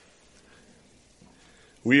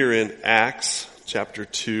We are in Acts chapter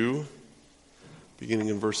 2, beginning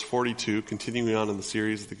in verse 42, continuing on in the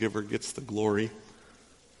series, The Giver Gets the Glory.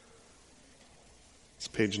 It's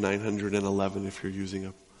page 911 if you're using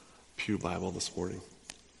a Pew Bible this morning.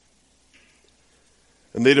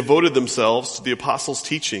 And they devoted themselves to the apostles'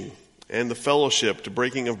 teaching and the fellowship, to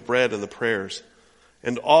breaking of bread and the prayers.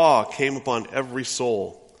 And awe came upon every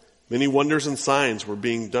soul. Many wonders and signs were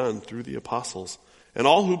being done through the apostles. And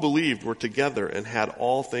all who believed were together and had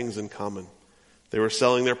all things in common. They were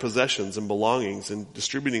selling their possessions and belongings and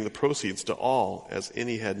distributing the proceeds to all as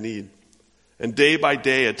any had need. And day by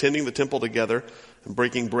day, attending the temple together and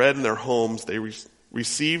breaking bread in their homes, they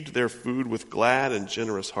received their food with glad and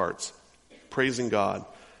generous hearts, praising God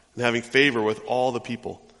and having favor with all the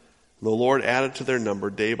people. And the Lord added to their number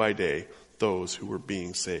day by day those who were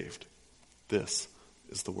being saved. This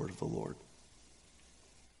is the word of the Lord.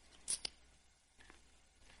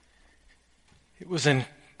 It was an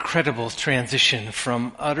incredible transition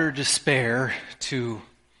from utter despair to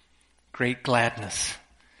great gladness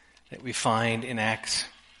that we find in Acts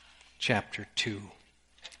chapter 2.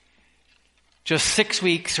 Just 6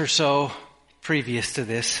 weeks or so previous to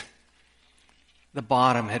this, the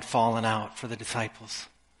bottom had fallen out for the disciples.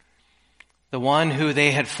 The one who they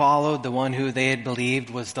had followed, the one who they had believed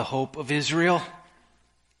was the hope of Israel,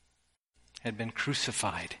 had been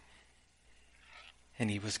crucified, and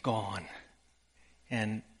he was gone.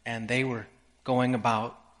 And they were going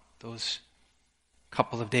about those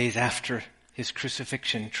couple of days after his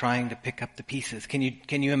crucifixion trying to pick up the pieces. Can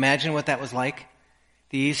you imagine what that was like?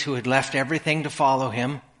 These who had left everything to follow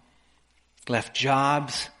him, left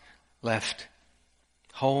jobs, left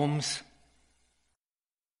homes.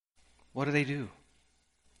 What do?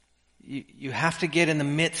 You have to get in the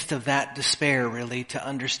midst of that despair, really, to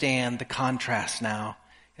understand the contrast now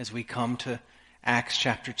as we come to Acts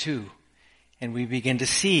chapter 2. And we begin to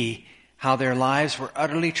see how their lives were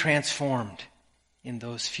utterly transformed in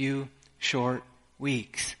those few short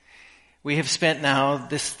weeks. We have spent now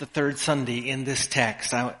the third Sunday in this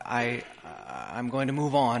text. I'm going to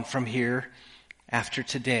move on from here after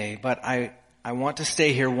today, but I want to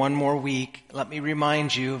stay here one more week. Let me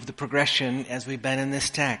remind you of the progression as we've been in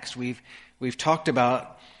this text. We've talked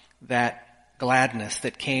about that gladness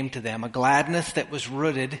that came to them, a gladness that was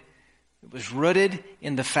rooted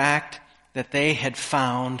in the fact that they had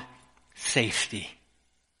found safety.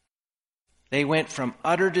 They went from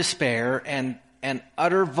utter despair and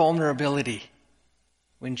utter vulnerability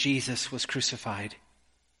when Jesus was crucified.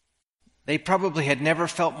 They probably had never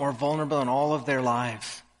felt more vulnerable in all of their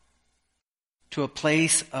lives, to a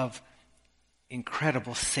place of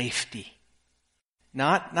incredible safety.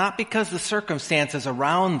 Not because the circumstances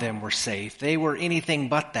around them were safe. They were anything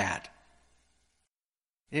but that.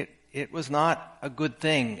 It was not a good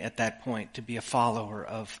thing at that point to be a follower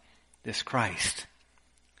of this Christ.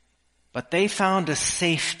 But they found a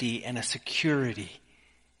safety and a security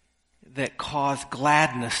that caused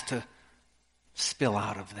gladness to spill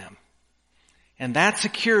out of them. And that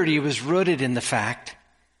security was rooted in the fact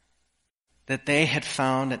that they had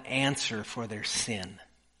found an answer for their sin.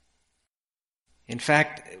 In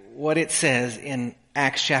fact, what it says in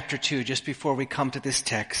Acts chapter 2, just before we come to this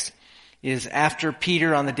text, is after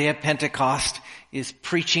Peter on the day of Pentecost is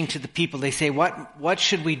preaching to the people, they say, what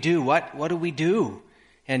should we do? What do we do?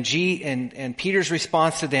 And Peter's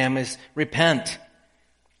response to them is, repent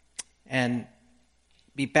and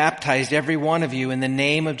be baptized, every one of you, in the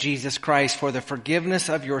name of Jesus Christ for the forgiveness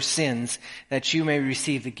of your sins, that you may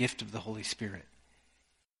receive the gift of the Holy Spirit.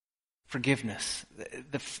 Forgiveness.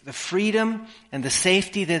 The freedom and the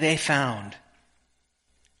safety that they found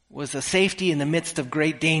was a safety in the midst of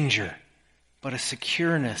great danger, but a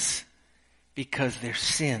secureness because their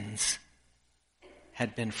sins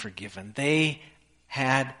had been forgiven. They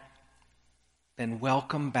had been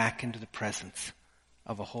welcomed back into the presence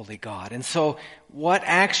of a holy God. And so what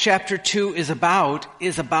Acts chapter 2 is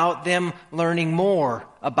about them learning more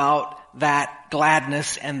about that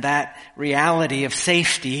gladness and that reality of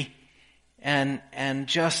safety and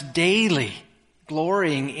just daily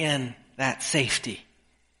glorying in that safety.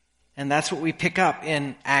 And that's what we pick up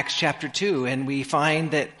in Acts chapter 2, and we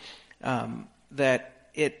find that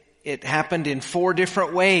it happened in 4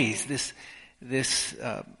 different ways. This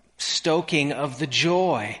stoking of the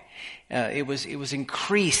joy, it was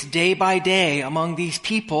increased day by day among these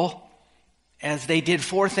people as they did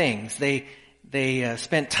 4 things. They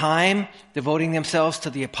spent time devoting themselves to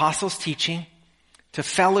the apostles' teaching, to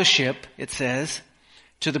fellowship, it says,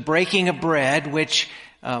 to the breaking of bread, which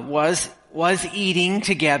was eating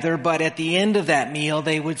together, but at the end of that meal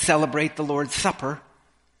they would celebrate the Lord's Supper,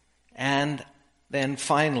 and then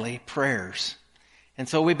finally prayers. And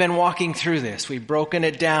so we've been walking through this. We've broken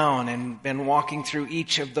it down and been walking through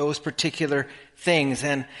each of those particular things.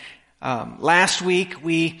 And last week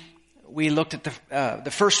we looked at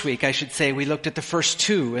the first week, I should say, we looked at the first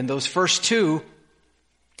two. And those first two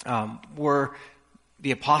were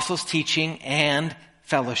the apostles' teaching and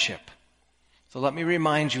fellowship. So let me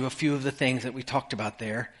remind you a few of the things that we talked about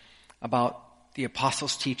there, about the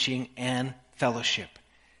apostles' teaching and fellowship,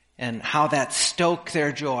 and how that stoked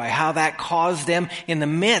their joy, how that caused them in the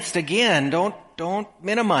midst, again, don't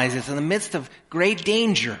minimize this, in the midst of great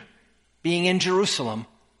danger, being in Jerusalem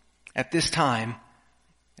at this time,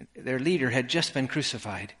 their leader had just been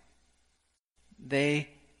crucified. They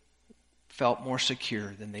felt more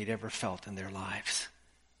secure than they'd ever felt in their lives,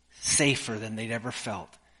 safer than they'd ever felt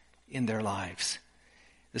in their lives.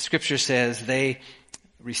 The scripture says they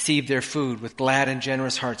received their food with glad and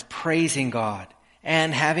generous hearts, praising God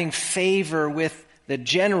and having favor with the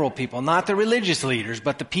general people, not the religious leaders,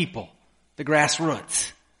 but the people, the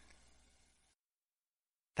grassroots.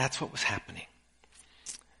 That's what was happening.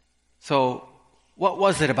 So, what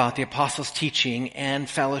was it about the apostles' teaching and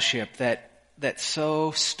fellowship that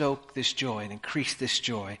so stoked this joy and increased this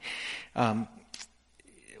joy?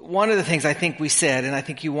 One of the things I think we said, and I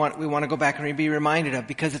think we want to go back and be reminded of,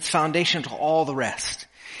 because it's foundational to all the rest,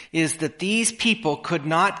 is that these people could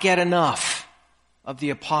not get enough of the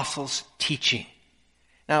apostles' teaching.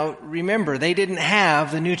 Now, remember, they didn't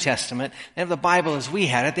have the New Testament. They didn't have the Bible as we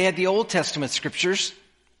had it. They had the Old Testament scriptures,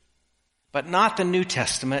 but not the New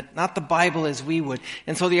Testament, not the Bible as we would.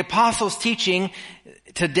 And so the apostles' teaching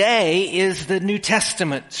today is the New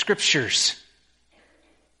Testament scriptures.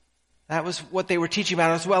 That was what they were teaching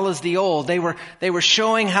about, as well as the Old. They were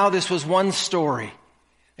showing how this was one story.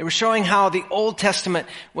 They were showing how the Old Testament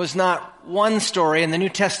was not one story and the New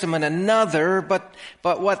Testament another, but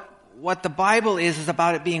what the Bible is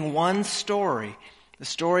about it being one story. The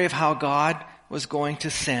story of how God was going to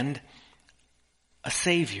send a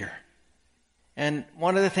Savior. And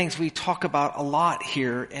one of the things we talk about a lot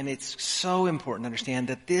here, and it's so important to understand,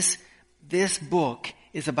 that this book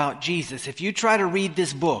is about Jesus. If you try to read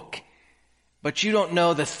this book, but you don't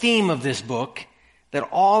know the theme of this book, that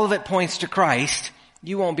all of it points to Christ,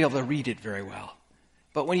 you won't be able to read it very well.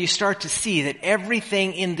 But when you start to see that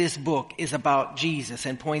everything in this book is about Jesus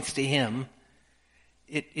and points to Him,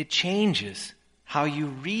 it changes how you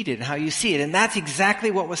read it and how you see it. And that's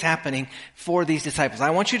exactly what was happening for these disciples. I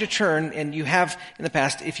want you to turn, and you have in the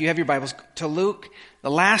past, if you have your Bibles, to Luke,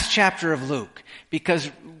 the last chapter of Luke,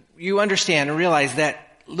 because you understand and realize that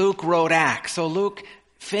Luke wrote Acts. So Luke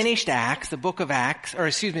finished Acts, the book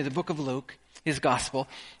of Luke, his gospel,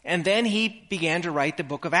 and then he began to write the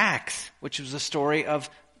book of Acts, which was the story of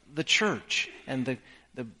the church and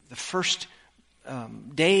the first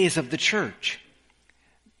days of the church.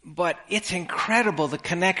 But it's incredible, the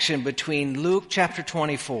connection between Luke chapter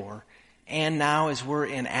 24 and now as we're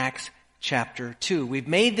in Acts chapter 2. We've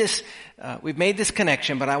made this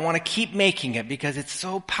connection, but I want to keep making it because it's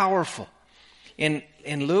so powerful. In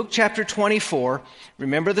Luke chapter 24,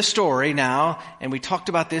 remember the story now, and we talked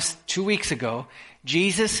about this 2 weeks ago.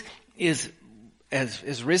 Jesus is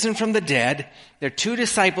risen from the dead. There are two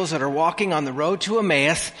disciples that are walking on the road to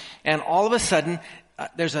Emmaus, and all of a sudden,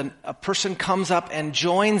 there's a person comes up and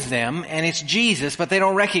joins them, and it's Jesus, but they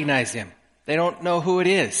don't recognize him. They don't know who it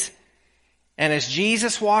is. And as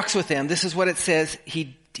Jesus walks with them, this is what it says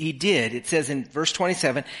he did. It says in verse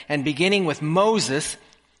 27, and beginning with Moses,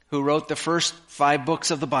 who wrote the first 5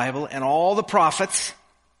 books of the Bible, and all the prophets,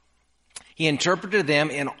 he interpreted them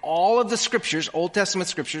in all of the scriptures, Old Testament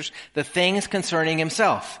scriptures, the things concerning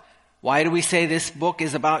himself. Why do we say this book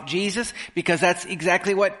is about Jesus? Because that's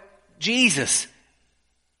exactly what Jesus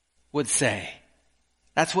would say.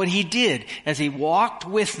 That's what he did. As he walked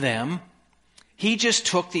with them, he just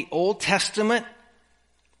took the Old Testament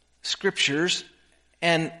scriptures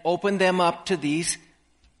and opened them up to these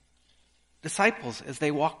disciples as they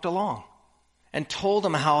walked along, and told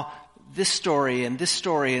them how this story and this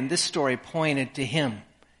story and this story pointed to him.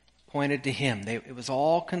 It was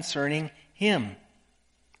all concerning him,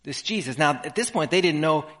 this Jesus. Now, at this point, they didn't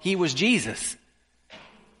know he was Jesus.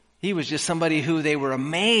 He was just somebody who they were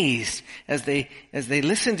amazed as they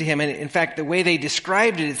listened to him. And in fact, the way they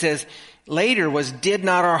described it, it says, later was, did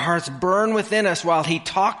not our hearts burn within us while he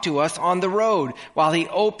talked to us on the road, while he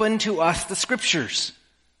opened to us the scriptures?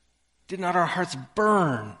 Did not our hearts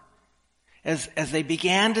burn? As they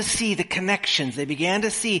began to see the connections, they began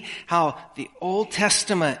to see how the Old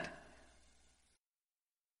Testament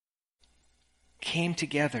came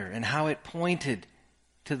together and how it pointed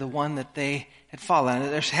to the one that they had fallen.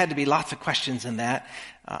 There's had to be lots of questions in that.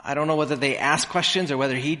 I don't know whether they asked questions or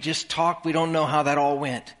whether he just talked. We don't know how that all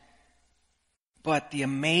went. But the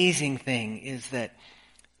amazing thing is that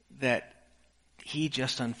he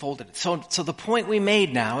just unfolded it. So the point we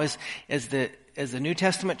made now is as the New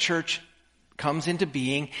Testament church comes into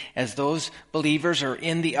being, as those believers are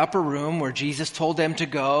in the upper room where Jesus told them to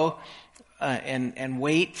go and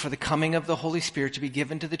wait for the coming of the Holy Spirit to be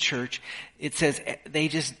given to the church, it says they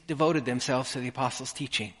just devoted themselves to the apostles'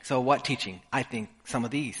 teaching. So what teaching? I think some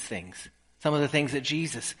of these things. Some of the things that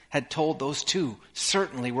Jesus had told those two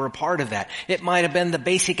certainly were a part of that. It might have been the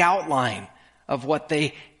basic outline of what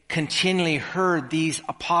they continually heard these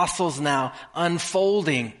apostles now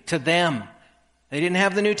unfolding to them. They didn't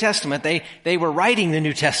have the New Testament. They were writing the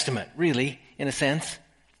New Testament, really, in a sense,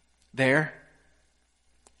 there.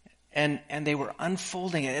 And they were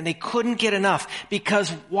unfolding it. And they couldn't get enough. Because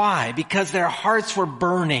why? Because their hearts were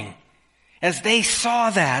burning. As they saw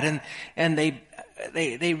that and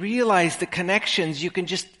they realized the connections, you can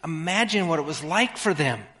just imagine what it was like for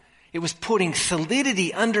them. It was putting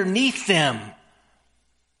solidity underneath them.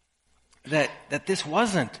 That this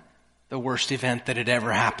wasn't the worst event that had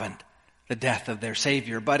ever happened, the death of their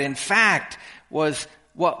Savior, but in fact was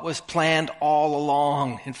what was planned all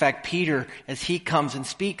along. In fact, Peter, as he comes and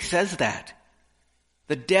speaks, says that.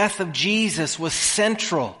 The death of Jesus was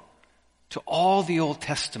central to all the Old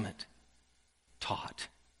Testament taught.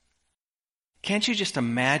 Can't you just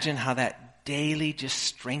imagine how that daily just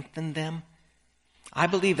strengthened them? I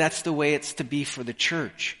believe that's the way it's to be for the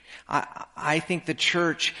church. I think the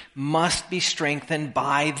church must be strengthened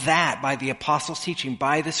by that, by the apostles' teaching,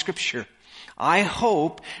 by the Scripture. I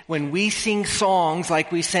hope when we sing songs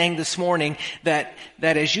like we sang this morning, that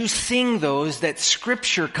as you sing those, that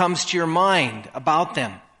Scripture comes to your mind about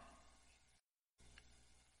them.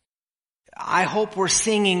 I hope we're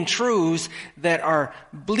singing truths that are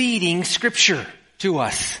bleeding Scripture to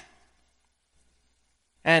us.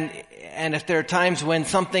 And if there are times when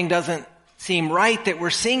something doesn't seem right that we're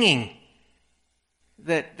singing,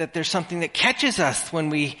 that there's something that catches us when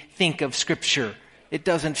we think of Scripture, it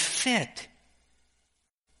doesn't fit.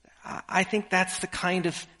 I think that's the kind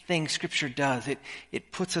of thing Scripture does.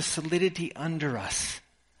 It puts a solidity under us,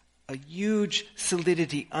 a huge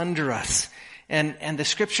solidity under us. And the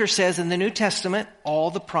Scripture says in the New Testament, all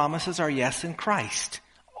the promises are yes in Christ.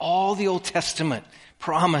 All the Old Testament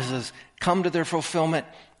promises come to their fulfillment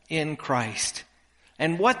in Christ.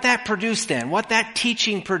 And what that produced then, what that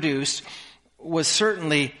teaching produced, was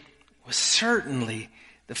certainly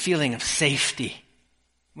the feeling of safety.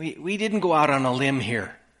 We didn't go out on a limb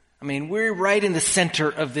here. I mean, we're right in the center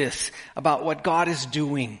of this, about what God is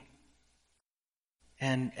doing.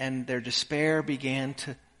 And their despair began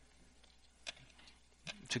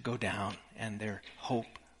to go down, and their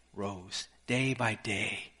hope rose day by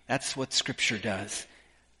day. That's what Scripture does.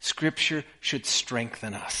 Scripture should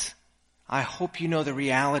strengthen us. I hope you know the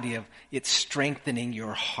reality of it strengthening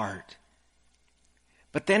your heart.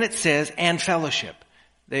 But then it says, and fellowship.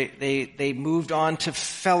 They moved on to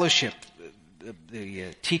fellowship,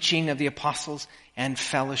 the teaching of the apostles and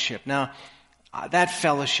fellowship. Now, that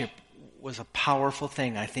fellowship was a powerful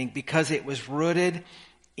thing, I think, because it was rooted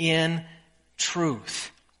in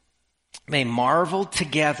truth. They marveled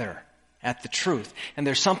together at the truth. And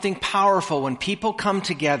there's something powerful when people come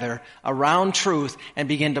together around truth and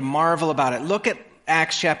begin to marvel about it. Look at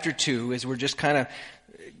Acts chapter 2, as we're just kind of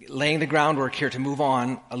laying the groundwork here to move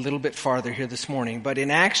on a little bit farther here this morning. But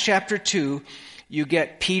in Acts chapter 2, you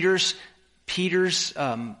get Peter's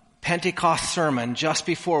Pentecost sermon just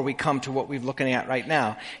before we come to what we're looking at right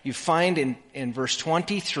now. You find in verse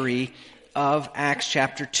 23 of Acts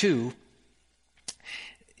chapter 2,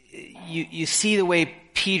 you see the way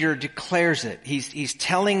Peter declares it. He's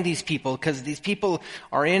telling these people, because these people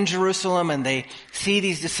are in Jerusalem and they see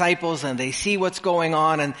these disciples and they see what's going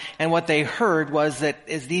on, and what they heard was that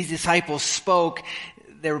as these disciples spoke,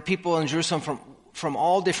 there were people in Jerusalem from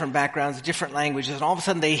all different backgrounds, different languages, and all of a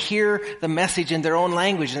sudden they hear the message in their own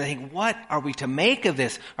language and they think, what are we to make of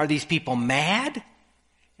this? Are these people mad?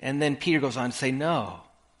 And then Peter goes on to say, no,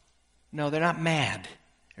 they're not mad.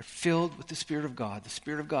 They're filled with the Spirit of God. The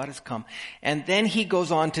Spirit of God has come. And then he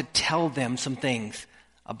goes on to tell them some things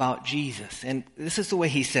about Jesus. And this is the way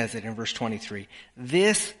he says it in verse 23.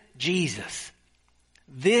 This Jesus,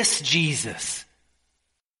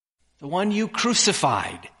 the one you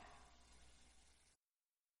crucified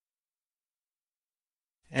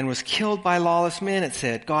and was killed by lawless men, it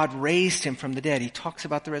said, God raised him from the dead. He talks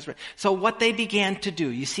about the resurrection. So what they began to do,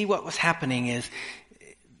 you see what was happening is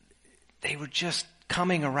they were just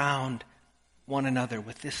coming around one another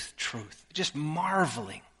with this truth, just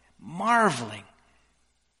marveling marveling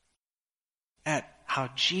at how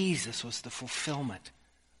Jesus was the fulfillment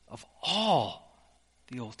of all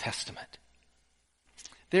the Old Testament.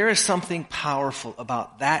 There is something powerful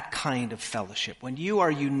about that kind of fellowship, when you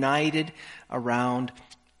are united around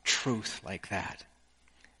truth like that.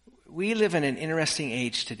 We live in an interesting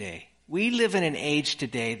age today. We live in an age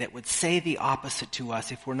today that would say the opposite to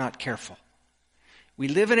us if we're not careful. We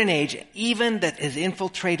live in an age even that has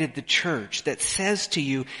infiltrated the church that says to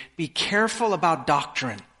you, be careful about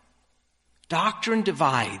doctrine. Doctrine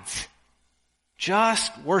divides.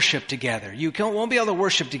 Just worship together. You won't be able to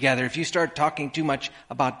worship together if you start talking too much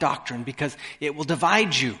about doctrine, because it will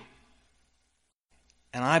divide you.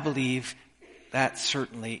 And I believe that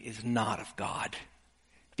certainly is not of God.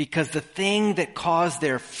 Because the thing that caused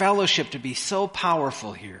their fellowship to be so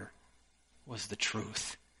powerful here was the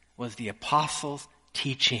truth, was the apostles'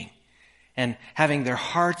 teaching, and having their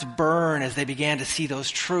hearts burn as they began to see those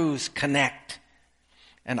truths connect.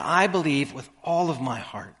 And I believe with all of my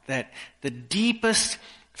heart that the deepest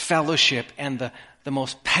fellowship and the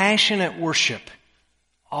most passionate worship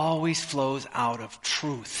always flows out of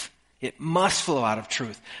truth. It must flow out of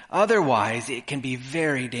truth. Otherwise, it can be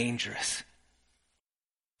very dangerous.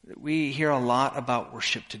 We hear a lot about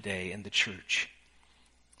worship today in the church.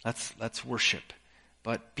 Let's worship,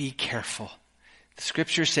 but be careful. The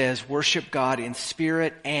scripture says worship God in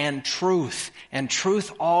spirit and truth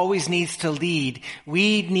always needs to lead.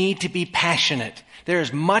 We need to be passionate. There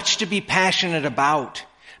is much to be passionate about,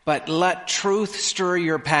 but let truth stir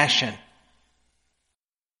your passion.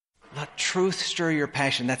 Let truth stir your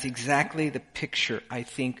passion. That's exactly the picture I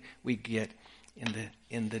think we get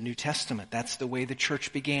in the New Testament. That's the way the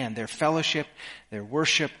church began. Their fellowship, their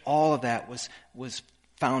worship, all of that was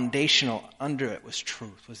foundational. Under it was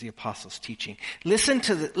truth, was the apostles' teaching. Listen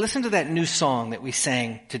to that new song that we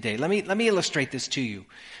sang today. Let me illustrate this to you.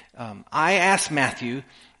 I asked Matthew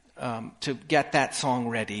to get that song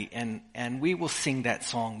ready, and we will sing that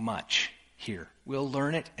song much here. We'll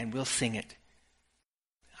learn it and we'll sing it.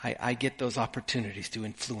 I get those opportunities to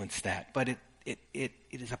influence that, but it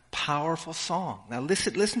is a powerful song. Now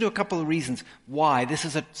listen to a couple of reasons why this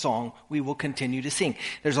is a song we will continue to sing.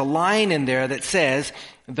 There's a line in there that says,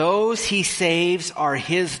 those he saves are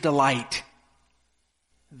his delight.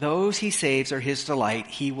 Those he saves are his delight.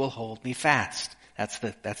 He will hold me fast. That's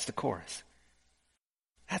the chorus.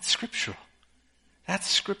 That's scriptural. That's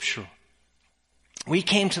scriptural. We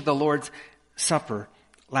came to the Lord's Supper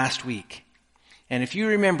last week. And if you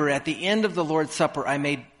remember, at the end of the Lord's Supper,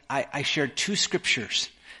 I shared two scriptures.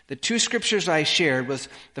 The two scriptures I shared was,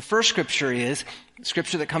 the first scripture is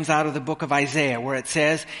scripture that comes out of the book of Isaiah, where it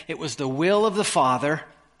says, it was the will of the Father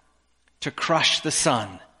to crush the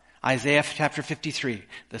Son. Isaiah chapter 53,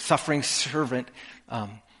 the suffering servant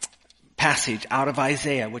passage out of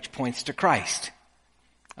Isaiah, which points to Christ.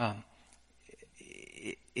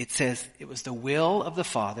 It says, it was the will of the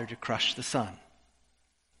Father to crush the Son.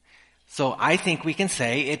 So I think we can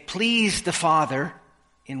say it pleased the Father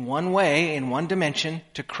in one way, in one dimension,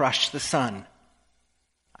 to crush the Son.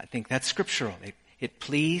 I think that's scriptural. It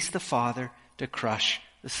pleased the Father to crush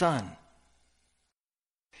the Son.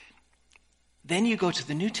 Then you go to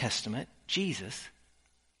the New Testament, Jesus,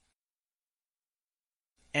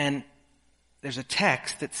 and there's a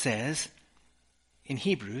text that says, in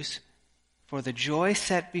Hebrews, for the joy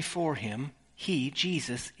set before him, he,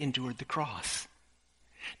 Jesus, endured the cross.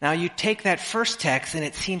 Now you take that first text and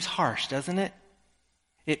it seems harsh, doesn't it?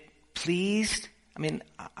 It pleased,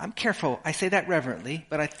 I'm careful, I say that reverently,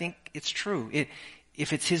 but I think it's true.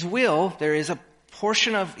 If it's his will, there is a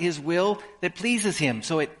portion of his will that pleases him.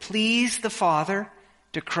 So it pleased the Father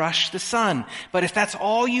to crush the Son. But if that's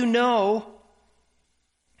all you know,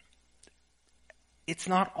 it's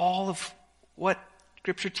not all of what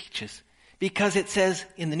Scripture teaches. Because it says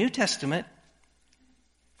in the New Testament,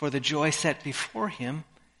 for the joy set before him,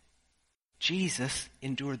 Jesus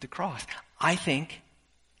endured the cross. I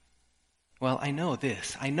know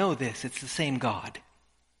this. It's the same God.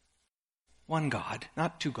 One God,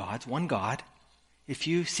 not two gods, one God. If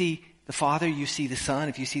you see the Father, you see the Son.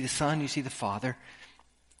 If you see the Son, you see the Father.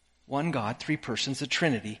 One God, three persons, the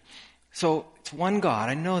Trinity. So it's one God,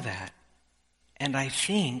 I know that. And I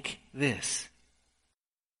think this,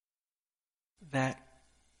 that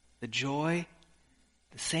the joy,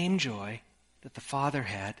 the same joy that the Father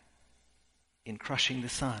had in crushing the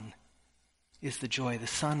Son is the joy the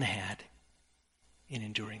Son had in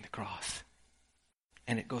enduring the cross.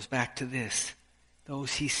 And it goes back to this.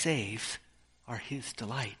 Those he saves are his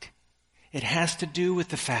delight. It has to do with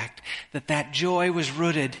the fact that that joy was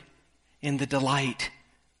rooted in the delight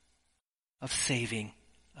of saving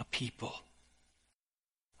a people.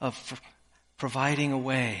 of providing a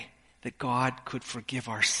way that God could forgive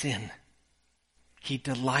our sin. He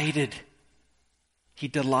delighted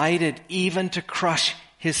even to crush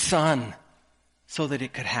his Son so that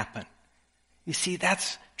it could happen. You see,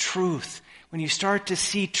 that's truth. When you start to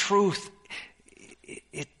see truth,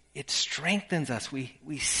 it strengthens us.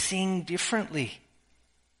 We sing differently,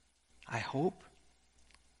 I hope.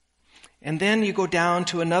 And then you go down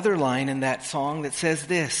to another line in that song that says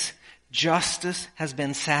this: justice has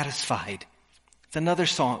been satisfied. It's another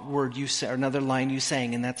another line you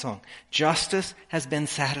sang in that song. Justice has been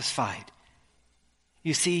satisfied.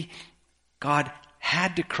 You see, God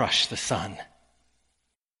had to crush the Son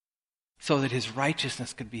so that his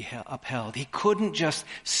righteousness could be upheld. He couldn't just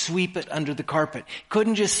sweep it under the carpet. He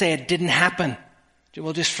couldn't just say it didn't happen.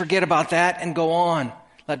 We'll just forget about that and go on.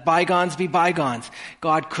 Let bygones be bygones.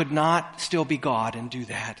 God could not still be God and do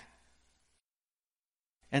that.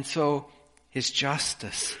 And so his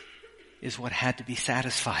justice is what had to be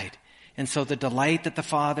satisfied. And so the delight that the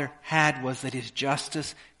Father had was that his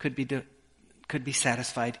justice could be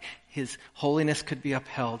satisfied, his holiness could be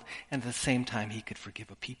upheld, and at the same time he could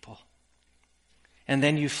forgive a people. And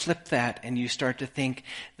then you flip that and you start to think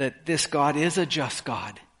that this God is a just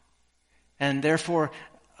God. And therefore,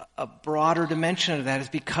 a broader dimension of that is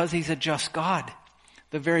because he's a just God.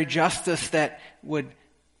 The very justice that would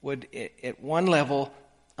at one level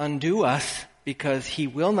undo us because he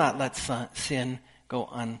will not let sin go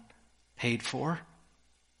unpaid for.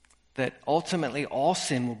 That ultimately all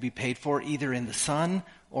sin will be paid for either in the Son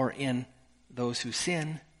or in those who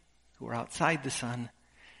sin, who are outside the Son.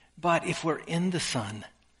 But if we're in the Son,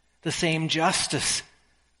 the same justice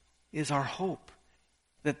is our hope.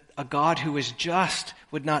 That a God who is just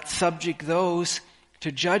would not subject those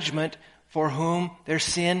to judgment for whom their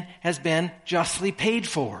sin has been justly paid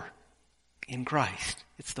for in Christ.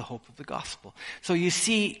 It's the hope of the gospel. So you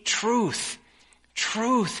see, truth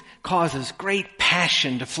causes great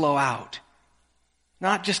passion to flow out.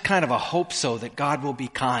 Not just kind of a hope so that God will be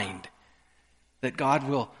kind, that God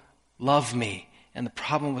will love me. And the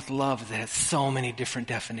problem with love is that it has so many different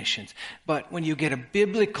definitions. But when you get a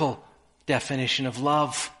biblical definition of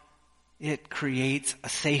love, it creates a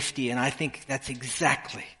safety. And I think that's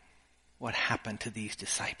exactly what happened to these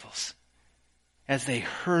disciples. As they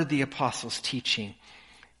heard the apostles' teaching,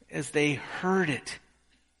 as they heard it,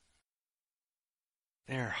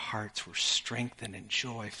 their hearts were strengthened and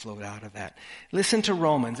joy flowed out of that. Listen to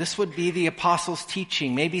Romans. This would be the apostles'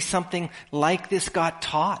 teaching. Maybe something like this got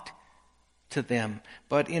taught to them.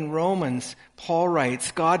 But in Romans, Paul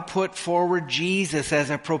writes, God put forward Jesus as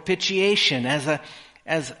a propitiation, as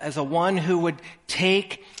a one who would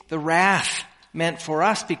take the wrath meant for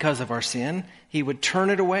us because of our sin. He would turn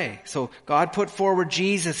it away. So God put forward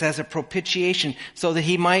Jesus as a propitiation so that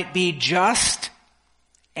he might be just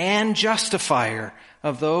and justifier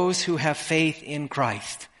of those who have faith in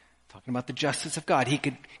Christ. Talking about the justice of God. He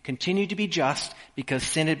could continue to be just because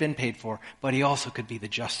sin had been paid for, but he also could be the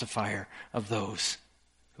justifier of those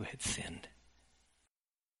who had sinned.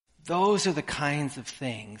 Those are the kinds of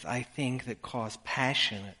things, I think, that cause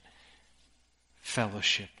passionate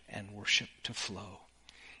fellowship and worship to flow.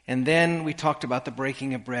 And then we talked about the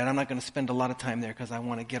breaking of bread. I'm not going to spend a lot of time there because I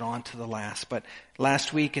want to get on to the last. But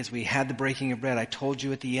last week as we had the breaking of bread, I told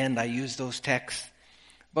you at the end I used those texts.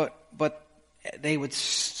 But they would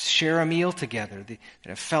share a meal together. They'd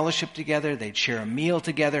have fellowship together. They'd share a meal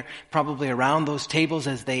together, probably around those tables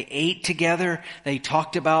as they ate together. They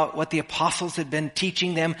talked about what the apostles had been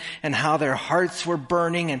teaching them and how their hearts were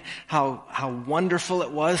burning and how wonderful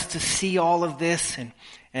it was to see all of this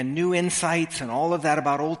and new insights and all of that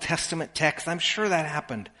about Old Testament texts. I'm sure that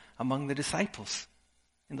happened among the disciples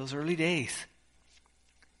in those early days.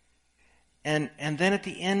 And then at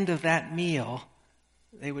the end of that meal,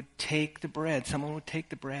 they would take the bread. Someone would take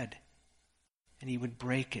the bread and he would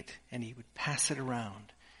break it and he would pass it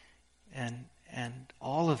around. And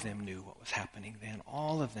all of them knew what was happening then.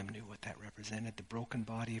 All of them knew what that represented, the broken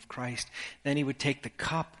body of Christ. Then he would take the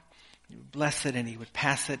cup, he would bless it, and he would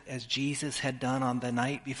pass it as Jesus had done on the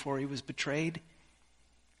night before he was betrayed.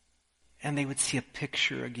 And they would see a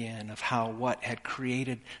picture again of how what had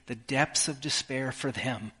created the depths of despair for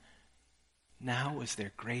them now was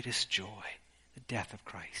their greatest joy. The death of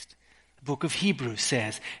Christ. The book of Hebrews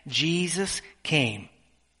says, Jesus came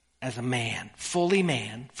as a man, fully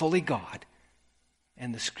God.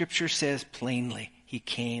 And the scripture says plainly, he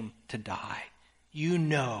came to die. You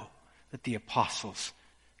know that the apostles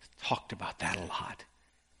talked about that a lot.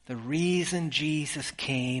 The reason Jesus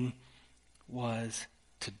came was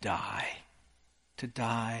to die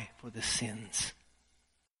for the sins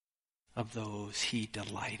of those he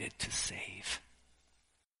delighted to save.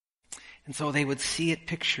 And so they would see it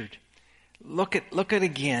pictured. Look at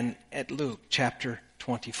again at Luke chapter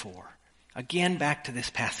 24. Again back to this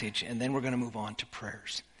passage, and then we're going to move on to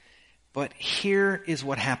prayers. But here is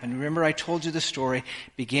what happened. Remember I told you the story,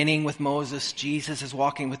 beginning with Moses. Jesus is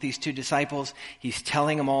walking with these two disciples. He's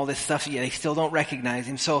telling them all this stuff, yet they still don't recognize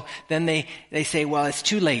him. So then they say, well, it's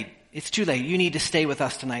too late. It's too late. You need to stay with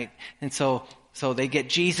us tonight. And so they get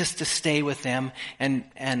Jesus to stay with them,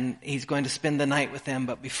 and he's going to spend the night with them,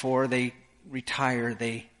 but before they retire,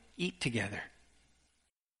 they eat together.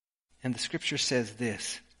 And the scripture says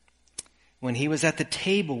this: when he was at the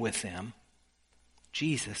table with them,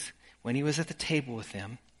 Jesus, when he was at the table with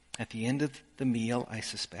them, at the end of the meal, I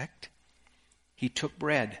suspect, he took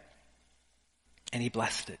bread and he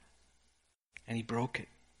blessed it and he broke it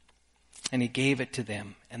and he gave it to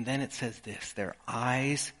them. And then it says this: their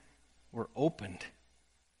eyes were opened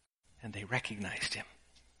and they recognized him.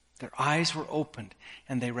 Their eyes were opened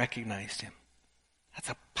and they recognized him. That's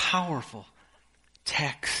a powerful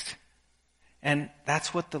text. And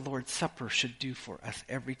that's what the Lord's Supper should do for us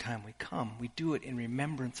every time we come. We do it in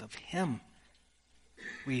remembrance of him.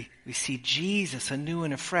 We see Jesus anew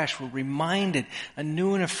and afresh. We're reminded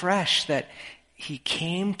anew and afresh that he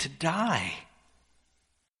came to die.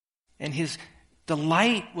 And his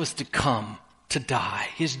delight was to come to die.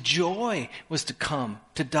 His joy was to come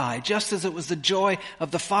to die, just as it was the joy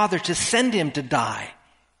of the Father to send him to die,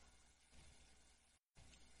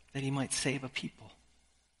 that he might save a people.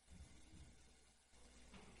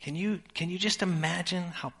 Can you just imagine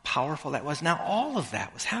how powerful that was? Now all of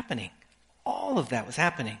that was happening. All of that was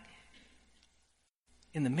happening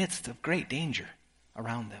in the midst of great danger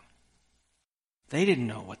around them. They didn't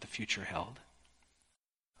know what the future held.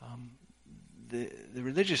 The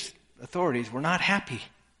religious authorities were not happy.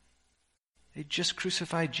 They just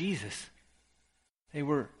crucified Jesus. They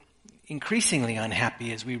were increasingly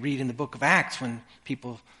unhappy, as we read in the book of Acts, when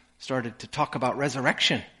people started to talk about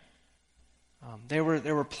resurrection. There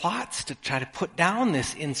were plots to try to put down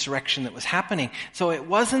this insurrection that was happening. So it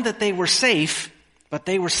wasn't that they were safe, but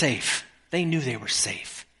they were safe. They knew they were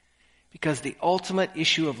safe because the ultimate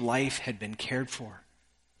issue of life had been cared for.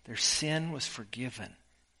 Their sin was forgiven.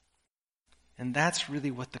 And that's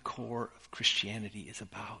really what the core of Christianity is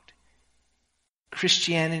about.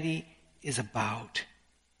 Christianity is about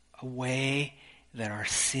a way that our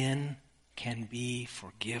sin can be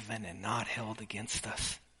forgiven and not held against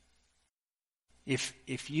us.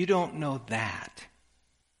 If you don't know that,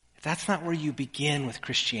 if that's not where you begin with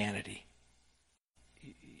Christianity,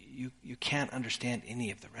 you can't understand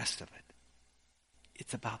any of the rest of it.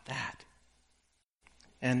 It's about that.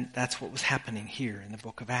 And that's what was happening here in the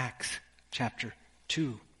book of Acts, chapter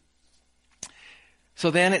 2.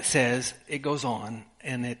 So then it says, it goes on,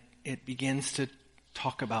 and it begins to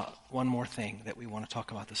talk about one more thing that we want to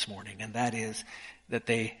talk about this morning, and that is that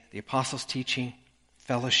the apostles' teaching,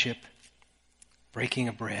 fellowship, breaking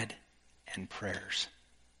of bread, and prayers.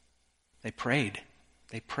 They prayed.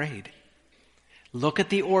 They prayed. Look at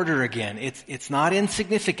the order again. It's not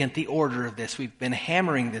insignificant, the order of this. We've been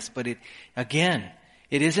hammering this, but it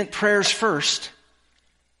isn't prayers first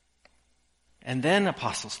and then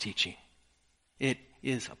apostles' teaching. It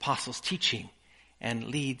is apostles' teaching and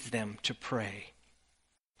leads them to pray.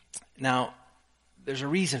 Now, there's a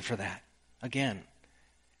reason for that. Again,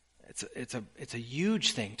 it's a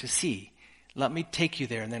huge thing to see. Let me take you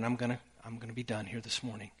there, and then I'm going to be done here this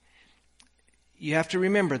morning. You have to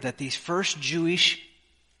remember that these first Jewish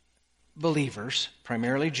believers,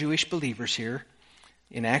 primarily Jewish believers here,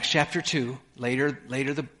 in Acts chapter 2, later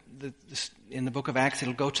in the book of Acts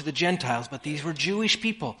it'll go to the Gentiles, but these were Jewish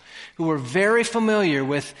people who were very familiar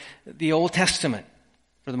with the Old Testament.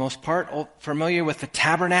 For the most part, familiar with the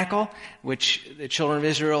tabernacle, which the children of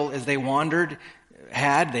Israel, as they wandered,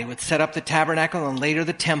 they would set up the tabernacle and later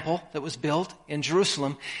the temple that was built in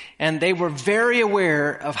Jerusalem. And they were very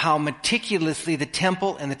aware of how meticulously the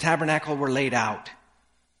temple and the tabernacle were laid out.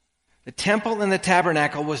 The temple and the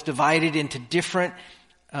tabernacle was divided into different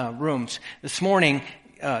rooms. This morning,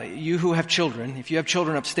 you who have children, if you have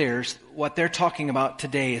children upstairs, what they're talking about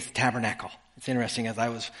today is the tabernacle. It's interesting, as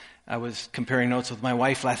I was comparing notes with my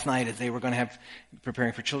wife last night as they were going to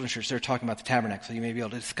preparing for children's church. They were talking about the tabernacle, so you may be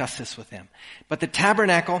able to discuss this with them. But the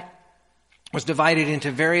tabernacle was divided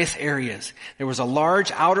into various areas. There was a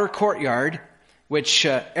large outer courtyard, which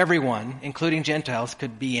everyone, including Gentiles,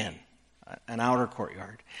 could be in, an outer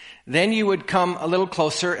courtyard. Then you would come a little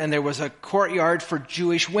closer, and there was a courtyard for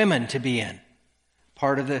Jewish women to be in.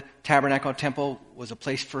 Part of the tabernacle temple was a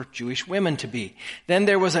place for Jewish women to be. Then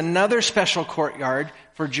there was another special courtyard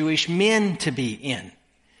for Jewish men to be in.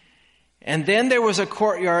 And then there was a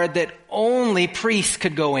courtyard that only priests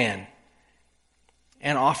could go in.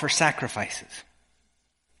 and offer sacrifices.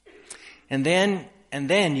 And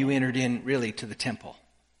then you entered in really to the temple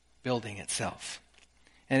building itself.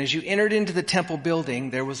 And as you entered into the temple building,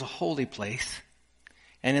 there was a holy place.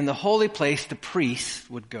 And in the holy place, the priests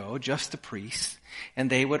would go, just the priests, and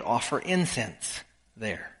they would offer incense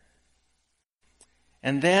there.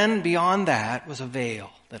 And then beyond that was a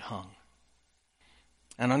veil that hung.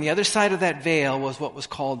 And on the other side of that veil was what was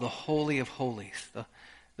called the Holy of Holies,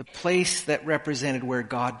 the place that represented where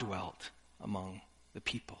God dwelt among the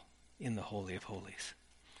people in the Holy of Holies.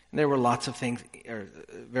 And there were lots of things, or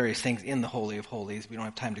various things in the Holy of Holies. We don't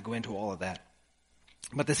have time to go into all of that.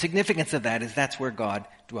 But the significance of that is that's where God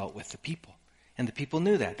dwelt with the people. And the people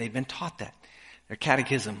knew that. They'd been taught that. Their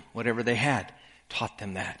catechism, whatever they had, taught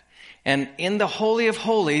them that. And in the Holy of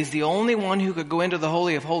Holies, the only one who could go into the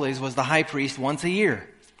Holy of Holies was the high priest once a year.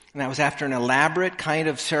 And that was after an elaborate kind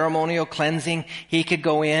of ceremonial cleansing. He could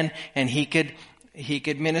go in and he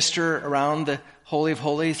could minister around the Holy of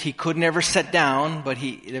Holies. He could never sit down, but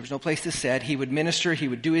there was no place to sit. He would minister, he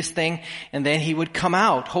would do his thing, and then he would come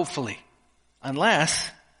out, hopefully.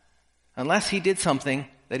 Unless he did something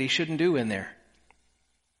that he shouldn't do in there.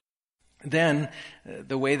 Then,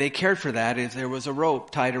 the way they cared for that is there was a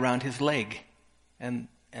rope tied around his leg. And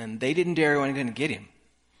they didn't dare go in and get him.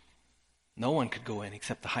 No one could go in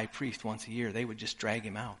except the high priest once a year. They would just drag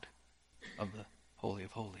him out of the Holy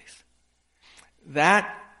of Holies.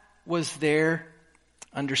 That was their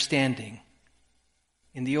understanding.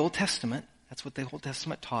 In the Old Testament, that's what the Old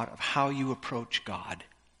Testament taught of how you approach God.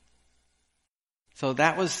 So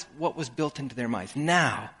that was what was built into their minds.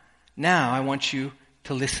 Now I want you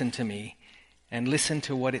to listen to me and listen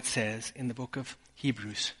to what it says in the book of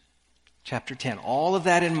Hebrews, chapter 10. All of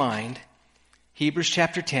that in mind, Hebrews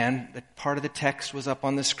chapter 10, that part of the text was up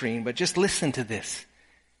on the screen, but just listen to this.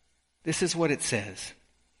 This is what it says.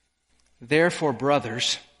 Therefore,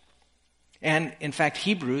 brothers, and in fact,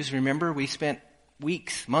 Hebrews, remember we spent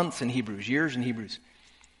weeks, months in Hebrews, years in Hebrews.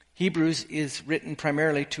 Hebrews is written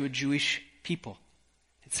primarily to a Jewish people.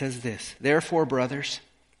 It says this, therefore, brothers,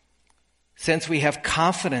 since we have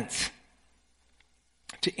confidence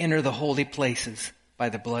to enter the holy places by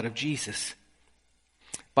the blood of Jesus,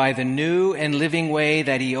 by the new and living way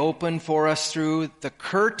that he opened for us through the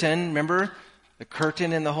curtain, remember the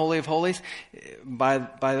curtain in the Holy of Holies? By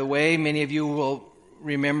the way, many of you will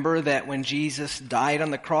remember that when Jesus died on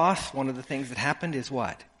the cross, one of the things that happened is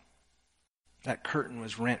what? That curtain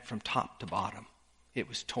was rent from top to bottom. It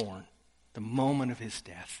was torn. The moment of his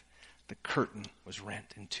death, the curtain was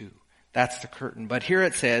rent in two. That's the curtain. But here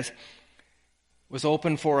it says, was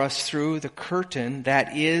opened for us through the curtain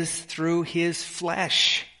that is through his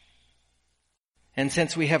flesh. And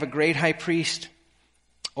since we have a great high priest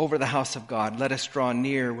over the house of God, let us draw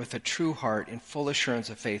near with a true heart in full assurance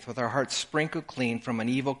of faith, with our hearts sprinkled clean from an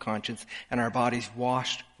evil conscience and our bodies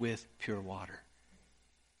washed with pure water.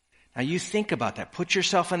 Now you think about that. Put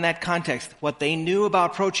yourself in that context. What they knew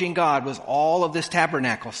about approaching God was all of this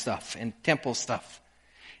tabernacle stuff and temple stuff.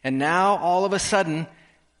 And now all of a sudden,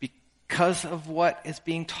 because of what is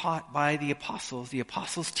being taught by the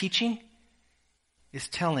apostles' teaching is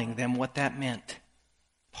telling them what that meant.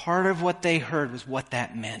 Part of what they heard was what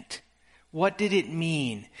that meant. What did it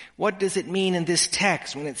mean? What does it mean in this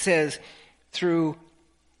text when it says through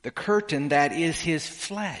the curtain that is his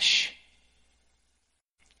flesh?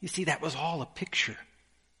 You see, that was all a picture.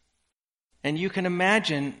 And you can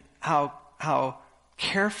imagine how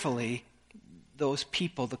carefully those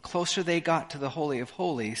people, the closer they got to the Holy of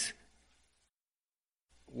Holies,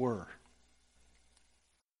 were.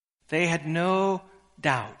 They had no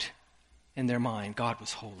doubt in their mind God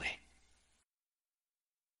was holy.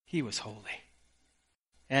 He was holy.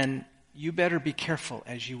 And you better be careful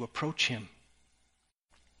as you approach him.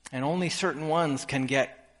 And only certain ones can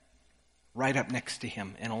get right up next to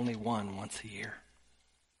him, and only one once a year.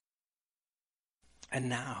 And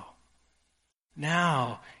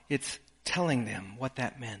now it's telling them what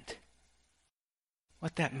that meant.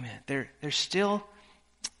 What that meant. They're still,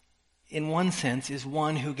 in one sense, is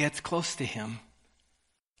one who gets close to him,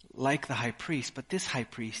 like the high priest, but this high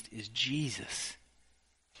priest is Jesus.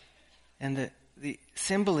 And the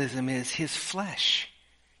symbolism is his flesh.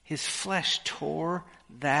 His flesh tore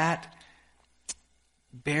that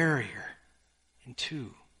barrier in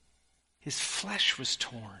two. His flesh was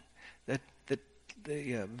torn.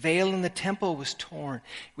 The veil in the temple was torn.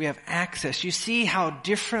 We have access. You see how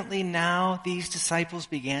differently now these disciples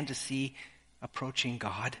began to see approaching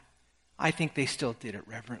God? I think they still did it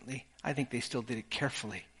reverently. I think they still did it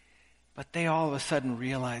carefully. But they all of a sudden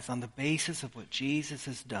realized on the basis of what Jesus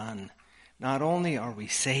has done, not only are we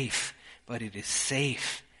safe, but it is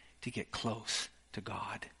safe to get close to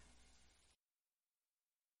God.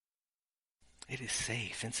 It is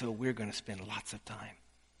safe, and so we're going to spend lots of time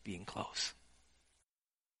being close.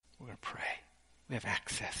 We're going to pray. We have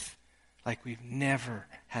access like we've never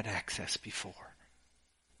had access before.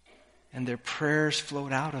 And their prayers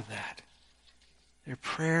flowed out of that. Their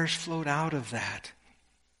prayers flowed out of that.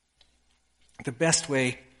 The best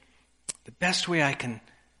way I can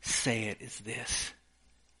say it is this.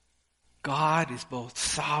 God is both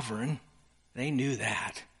sovereign. They knew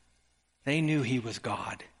that. They knew he was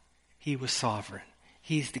God. He was sovereign.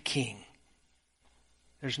 He's the king.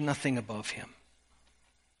 There's nothing above him.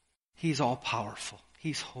 He's all powerful.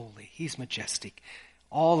 He's holy. He's majestic.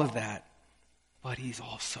 All of that. But he's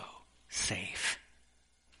also safe.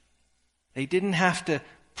 They didn't have to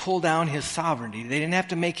pull down his sovereignty. They didn't have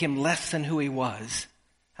to make him less than who he was.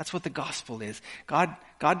 That's what the gospel is. God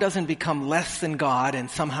doesn't become less than God and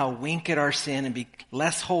somehow wink at our sin and be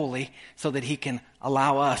less holy so that he can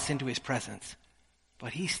allow us into his presence.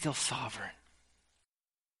 But he's still sovereign.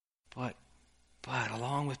 But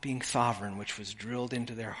along with being sovereign, which was drilled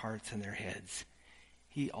into their hearts and their heads,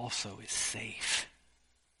 he also is safe.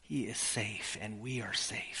 He is safe, and we are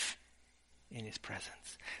safe in his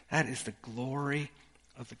presence. That is the glory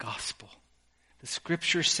of the gospel. The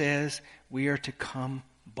scripture says we are to come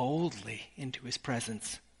boldly into his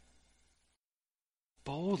presence.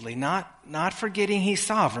 Boldly, not forgetting he's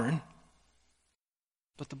sovereign,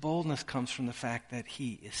 but the boldness comes from the fact that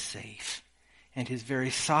he is safe. And his very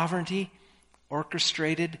sovereignty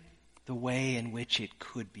orchestrated the way in which it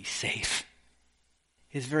could be safe.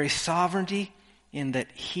 His very sovereignty in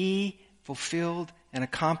that he fulfilled and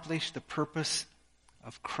accomplished the purpose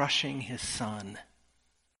of crushing his son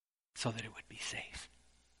so that it would be safe.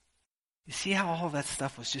 You see how all of that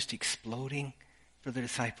stuff was just exploding for the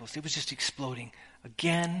disciples? It was just exploding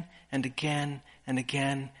again and again and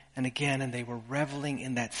again and again, and they were reveling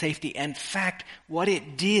in that safety. In fact, what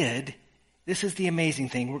it did, this is the amazing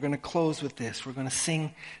thing. We're going to close with this. We're going to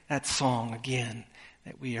sing that song again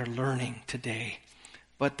that we are learning today.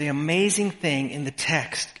 But the amazing thing in the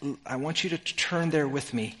text, I want you to turn there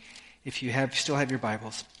with me if you still have your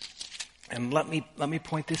Bibles. And let me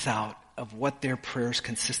point this out of what their prayers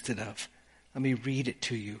consisted of. Let me read it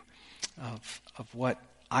to you of what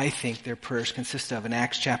I think their prayers consist of in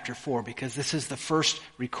Acts chapter 4, because this is the first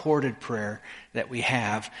recorded prayer that we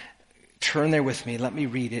have. Turn there with me. Let me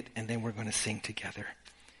read it, and then we're going to sing together.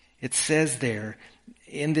 It says there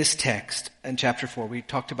in this text in chapter 4, we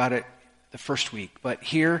talked about it the first week, but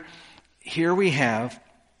here we have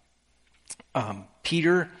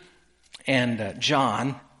Peter and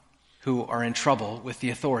John, who are in trouble with the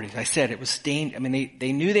authorities. I said it was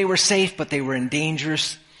they knew they were safe, but they were in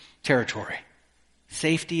dangerous territory.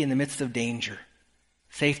 Safety in the midst of danger.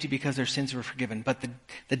 Safety because their sins were forgiven. But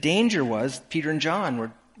the danger was Peter and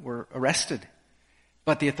John were arrested.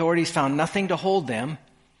 But the authorities found nothing to hold them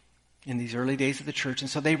in these early days of the church, and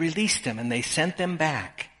so they released them and they sent them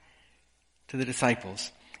back to the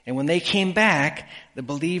disciples. And when they came back, the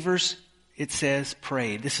believers, it says,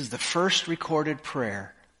 prayed. This is the first recorded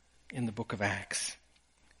prayer in the book of Acts.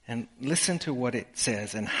 And listen to what it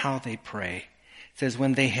says and how they pray. It says,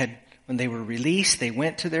 when they were released, they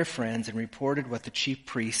went to their friends and reported what the chief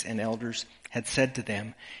priests and elders had said to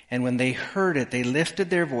them. And when they heard it, they lifted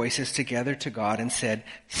their voices together to God and said,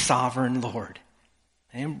 Sovereign Lord.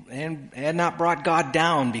 And had not brought God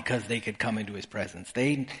down because they could come into his presence.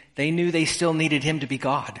 They knew they still needed him to be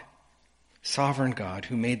God. Sovereign God,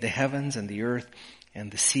 who made the heavens and the earth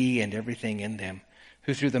and the sea and everything in them,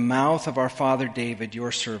 who through the mouth of our father David,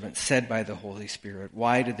 your servant, said by the Holy Spirit,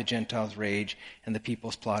 why did the Gentiles rage and the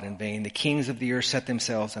peoples plot in vain? The kings of the earth set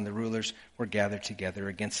themselves, and the rulers were gathered together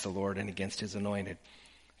against the Lord and against his anointed.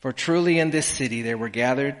 For truly in this city they were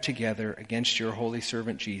gathered together against your holy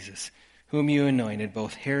servant Jesus, whom you anointed,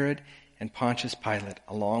 both Herod and Pontius Pilate,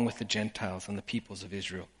 along with the Gentiles and the peoples of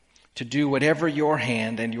Israel, to do whatever your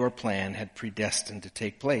hand and your plan had predestined to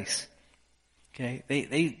take place. Okay,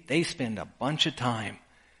 they spend a bunch of time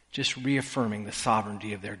just reaffirming the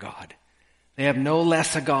sovereignty of their God. They have no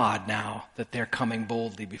less a God now that they're coming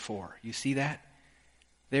boldly before. You see that?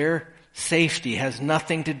 Their safety has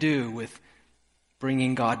nothing to do with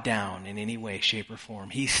bringing God down in any way, shape, or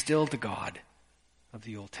form. He's still the God of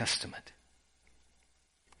the Old Testament,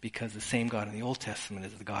 because the same God in the Old Testament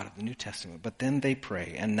is the God of the New Testament. But then they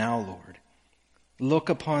pray, and now, Lord, look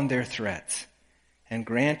upon their threats and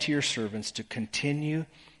grant to your servants to continue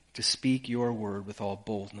to speak your word with all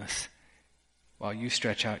boldness while you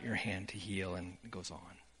stretch out your hand to heal, and it goes on.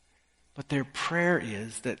 But their prayer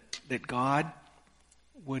is that God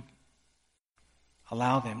would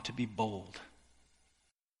allow them to be bold.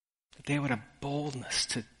 that they would have boldness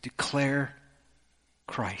to declare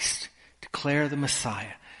Christ, declare the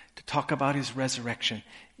Messiah, to talk about his resurrection.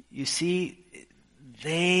 You see,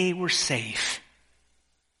 they were safe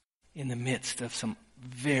in the midst of some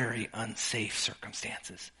very unsafe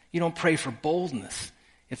circumstances. You don't pray for boldness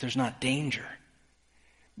if there's not danger.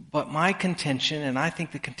 But my contention, and I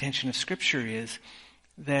think the contention of Scripture, is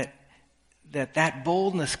that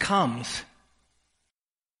boldness comes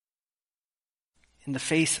in the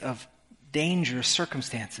face of dangerous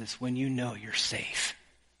circumstances when you know you're safe.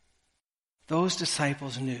 Those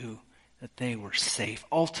disciples knew that they were safe,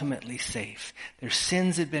 ultimately safe. Their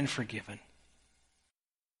sins had been forgiven.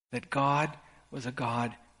 That God was a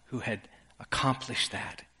God who had accomplished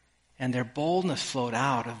that. And their boldness flowed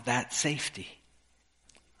out of that safety.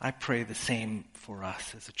 I pray the same for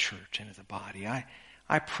us as a church and as a body.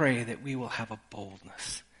 I pray that we will have a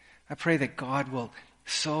boldness. I pray that God will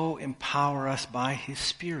so empower us by his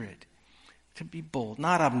Spirit to be bold,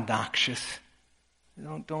 not obnoxious.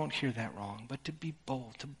 Don't hear that wrong, but to be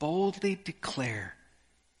bold, to boldly declare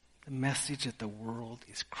the message that the world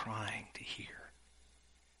is crying to hear.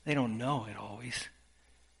 They don't know it always,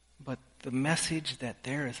 but the message that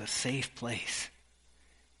there is a safe place,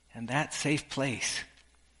 and that safe place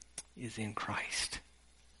is in Christ.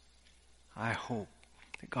 I hope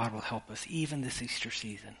that God will help us, even this Easter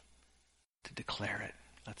season, to declare it.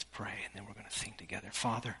 Let's pray, and then we're going to sing together.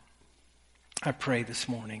 Father, I pray this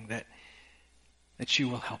morning that you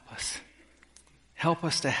will help us. Help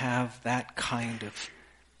us to have that kind of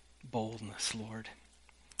boldness, Lord.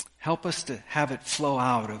 Help us to have it flow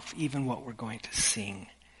out of even what we're going to sing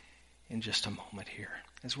in just a moment here,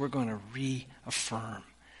 as we're going to reaffirm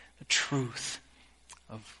the truth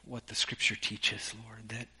of what the Scripture teaches,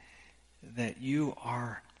 Lord, that you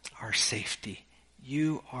are our safety.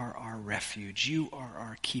 You are our refuge. You are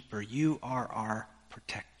our keeper. You are our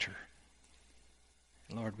protector.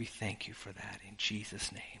 Lord, we thank you for that in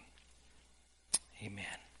Jesus' name. Amen.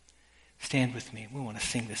 Stand with me. We want to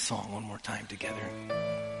sing this song one more time together.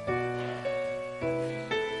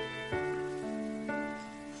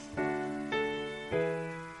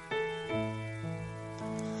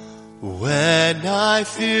 When I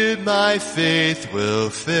fear my faith will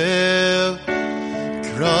fail,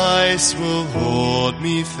 Christ will hold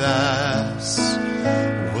me fast.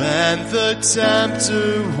 When the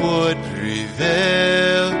tempter would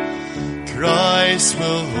prevail, Christ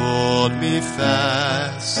will hold me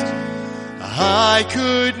fast. I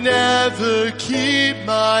could never keep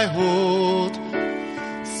my hold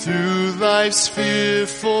through life's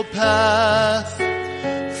fearful path,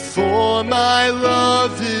 for my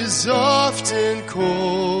love is often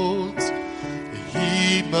cold.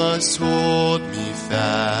 He must hold me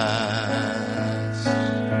fast.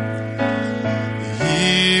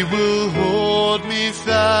 He will hold me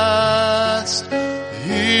fast.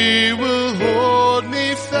 He will hold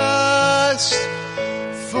me fast.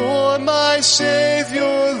 For my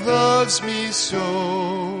Savior loves me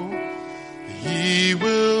so. He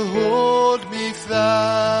will hold me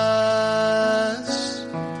fast.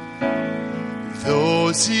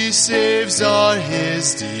 Those he saves are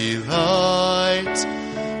his delight.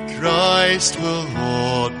 Christ will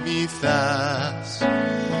hold me fast.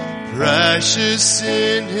 Precious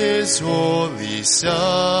in his holy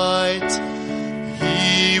sight,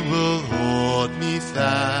 he will hold me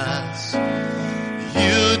fast.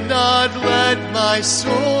 He'll not let my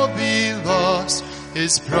soul be lost.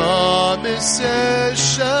 His promises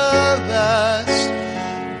shall last.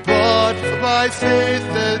 But by faith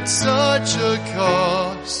at such a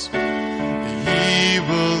cost, he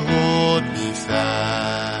will hold me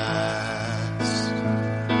fast.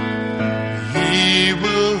 He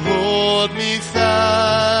will hold me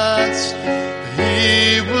fast.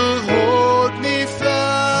 He will hold me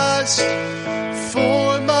fast.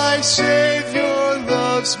 For my Savior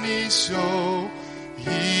loves me so.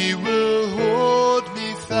 He will hold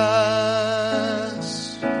me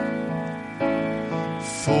fast.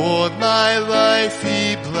 For my life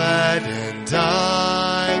he bled and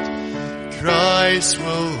died. Christ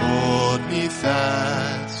will hold me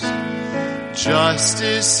fast.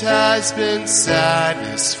 Justice has been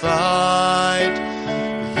satisfied.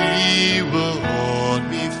 He will hold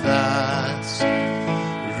me fast.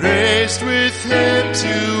 Raised with him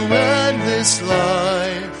to endless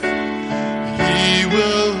life, he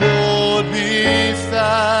will hold me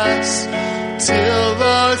fast. Till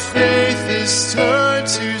our faith is turned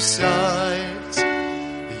to sight.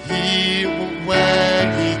 He will when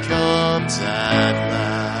he comes at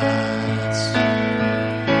last.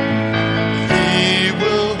 He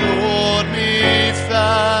will hold me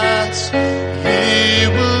fast. He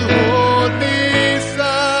will hold me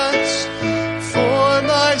fast.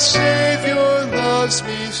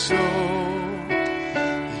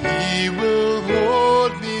 He will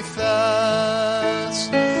hold me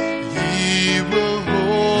fast. He will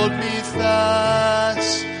hold me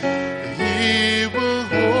fast. He will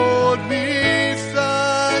hold me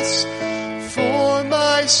fast. For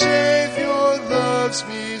my Savior loves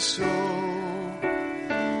me so.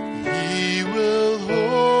 He will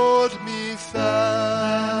hold me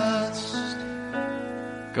fast.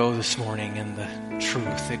 Go this morning in the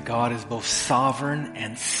truth that God is both sovereign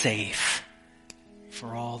and safe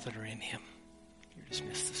for all that are in Him. You're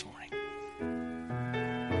dismissed this morning.